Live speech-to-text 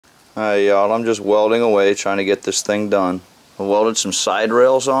Alright y'all, I'm just welding away trying to get this thing done. I welded some side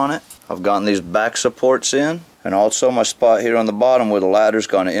rails on it. I've gotten these back supports in, and also my spot here on the bottom where the ladder's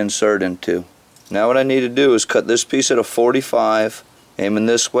going to insert into. Now what I need to do is cut this piece at a 45, aiming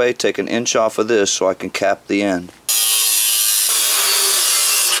this way, take an inch off of this so I can cap the end.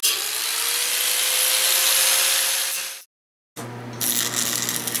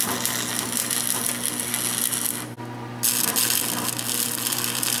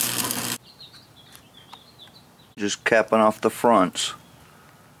 Just capping off the fronts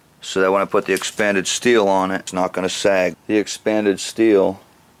so that when I put the expanded steel on it, it's not going to sag. The expanded steel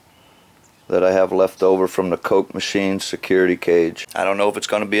that I have left over from the Coke machine security cage. I don't know if it's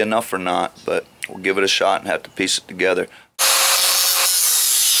going to be enough or not, but we'll give it a shot and have to piece it together.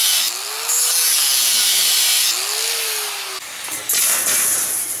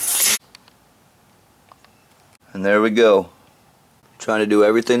 And there we go. Trying to do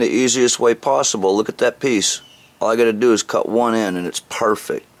everything the easiest way possible. Look at that piece. All I got to do is cut one end and it's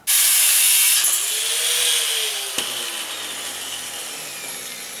perfect.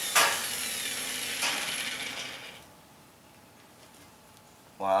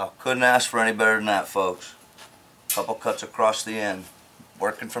 Wow, couldn't ask for any better than that, folks. Couple cuts across the end.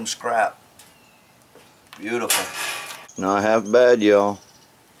 Working from scrap. Beautiful. Not half bad, y'all.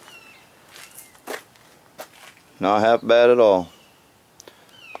 Not half bad at all.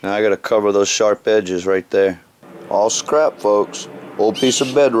 Now I got to cover those sharp edges right there. All scrap, folks. Old piece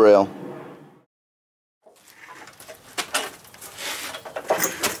of bed rail.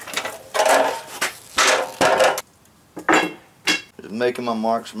 Just making my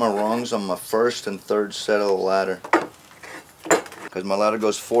marks, my rungs on my first and third set of the ladder. Because my ladder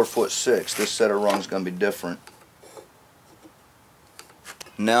goes 4'6". This set of rungs is going to be different.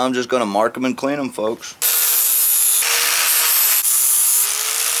 Now I'm just going to mark them and clean them, folks.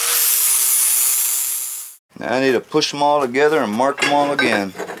 Now I need to push them all together and mark them all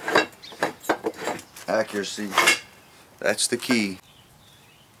again. Accuracy. That's the key.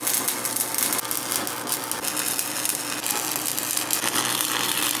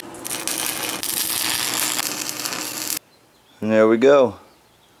 And there we go.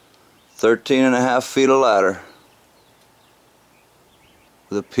 13.5 feet of ladder.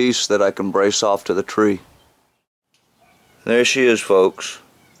 With a piece that I can brace off to the tree. There she is, folks.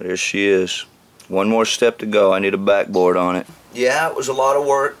 There she is. One more step to go. I need a backboard on it. Yeah, it was a lot of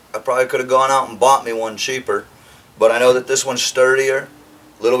work. I probably could have gone out and bought me one cheaper, but I know that this one's sturdier,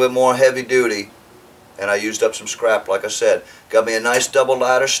 a little bit more heavy duty, and I used up some scrap, like I said. Got me a nice double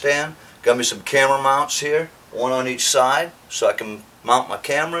ladder stand, got me some camera mounts here, one on each side, so I can mount my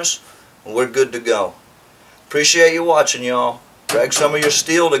cameras, and we're good to go. Appreciate you watching, y'all. Drag some of your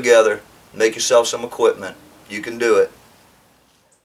steel together, make yourself some equipment. You can do it.